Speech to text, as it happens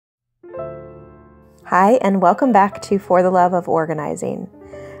Hi, and welcome back to For the Love of Organizing.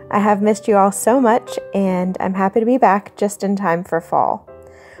 I have missed you all so much, and I'm happy to be back just in time for fall.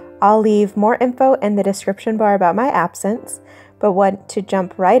 I'll leave more info in the description bar about my absence, but want to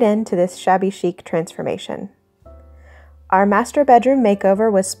jump right into this shabby chic transformation. Our master bedroom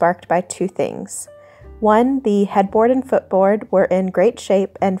makeover was sparked by two things. One, the headboard and footboard were in great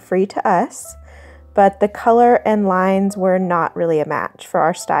shape and free to us, but the color and lines were not really a match for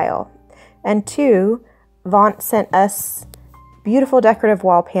our style. And two, Vant sent us beautiful decorative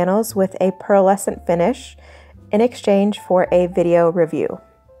wall panels with a pearlescent finish in exchange for a video review.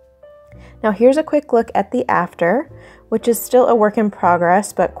 Now here's a quick look at the after, which is still a work in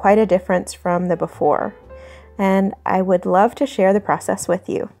progress, but quite a difference from the before. And I would love to share the process with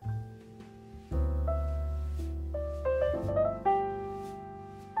you.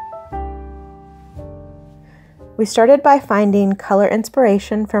 We started by finding color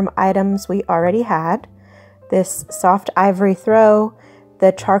inspiration from items we already had, this soft ivory throw,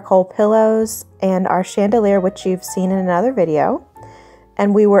 the charcoal pillows, and our chandelier, which you've seen in another video.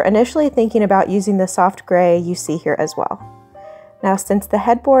 And we were initially thinking about using the soft gray you see here as well. Now, since the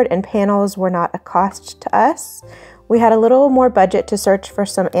headboard and panels were not a cost to us, we had a little more budget to search for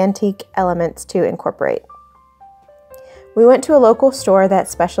some antique elements to incorporate. We went to a local store that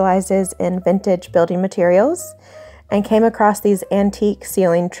specializes in vintage building materials and came across these antique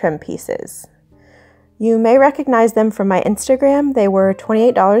ceiling trim pieces. You may recognize them from my Instagram. They were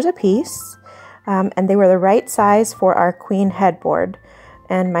 $28 a piece, and they were the right size for our queen headboard,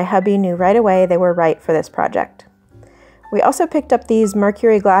 and my hubby knew right away they were right for this project. We also picked up these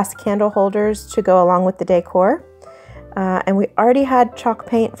mercury glass candle holders to go along with the decor, and we already had chalk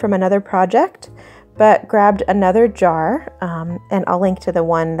paint from another project, but grabbed another jar, and I'll link to the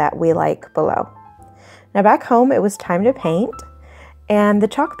one that we like below. Now back home, it was time to paint, and the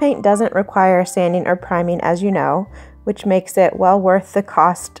chalk paint doesn't require sanding or priming, as you know, which makes it well worth the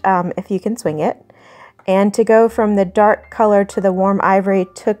cost if you can swing it. And to go from the dark color to the warm ivory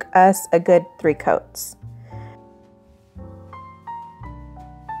took us a good 3 coats.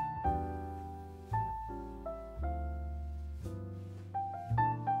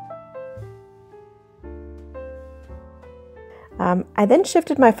 I then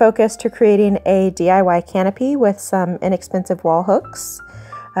shifted my focus to creating a DIY canopy with some inexpensive wall hooks,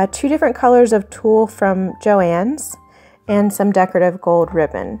 2 different colors of tulle from Joann's, and some decorative gold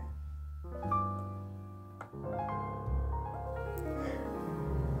ribbon.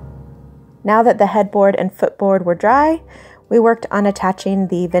 Now that the headboard and footboard were dry, we worked on attaching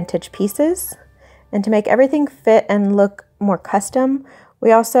the vintage pieces. And to make everything fit and look more custom,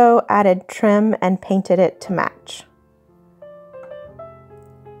 we also added trim and painted it to match.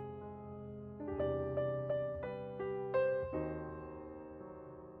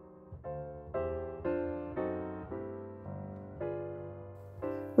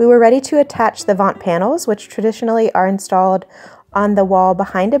 We were ready to attach the Vant panels, which traditionally are installed on the wall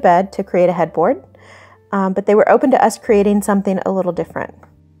behind a bed to create a headboard, but they were open to us creating something a little different.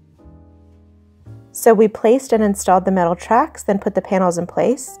 So we placed and installed the metal tracks, then put the panels in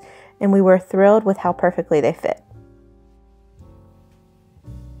place, and we were thrilled with how perfectly they fit.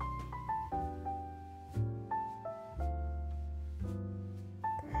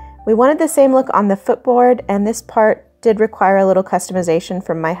 We wanted the same look on the footboard, and this part did require a little customization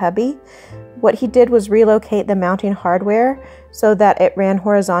from my hubby. What he did was relocate the mounting hardware so that it ran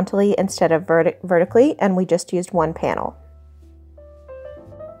horizontally instead of vertically, and we just used one panel.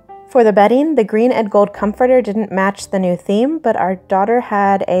 For the bedding, the green and gold comforter didn't match the new theme, but our daughter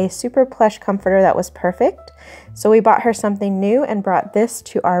had a super plush comforter that was perfect, so we bought her something new and brought this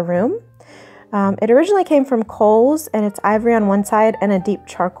to our room. It originally came from Kohl's, and it's ivory on one side and a deep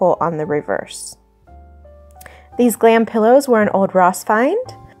charcoal on the reverse. These glam pillows were an old Ross find.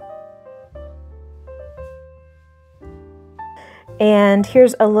 And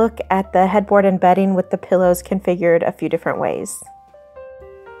here's a look at the headboard and bedding with the pillows configured a few different ways.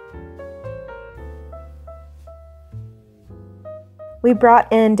 We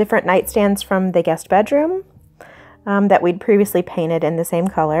brought in different nightstands from the guest bedroom that we'd previously painted in the same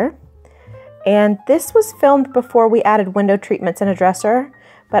color. And this was filmed before we added window treatments in a dresser,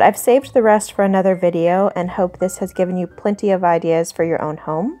 but I've saved the rest for another video and hope this has given you plenty of ideas for your own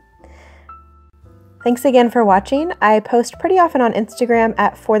home. Thanks again for watching. I post pretty often on Instagram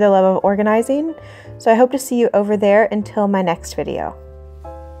at For the Love of Organizing, so I hope to see you over there until my next video.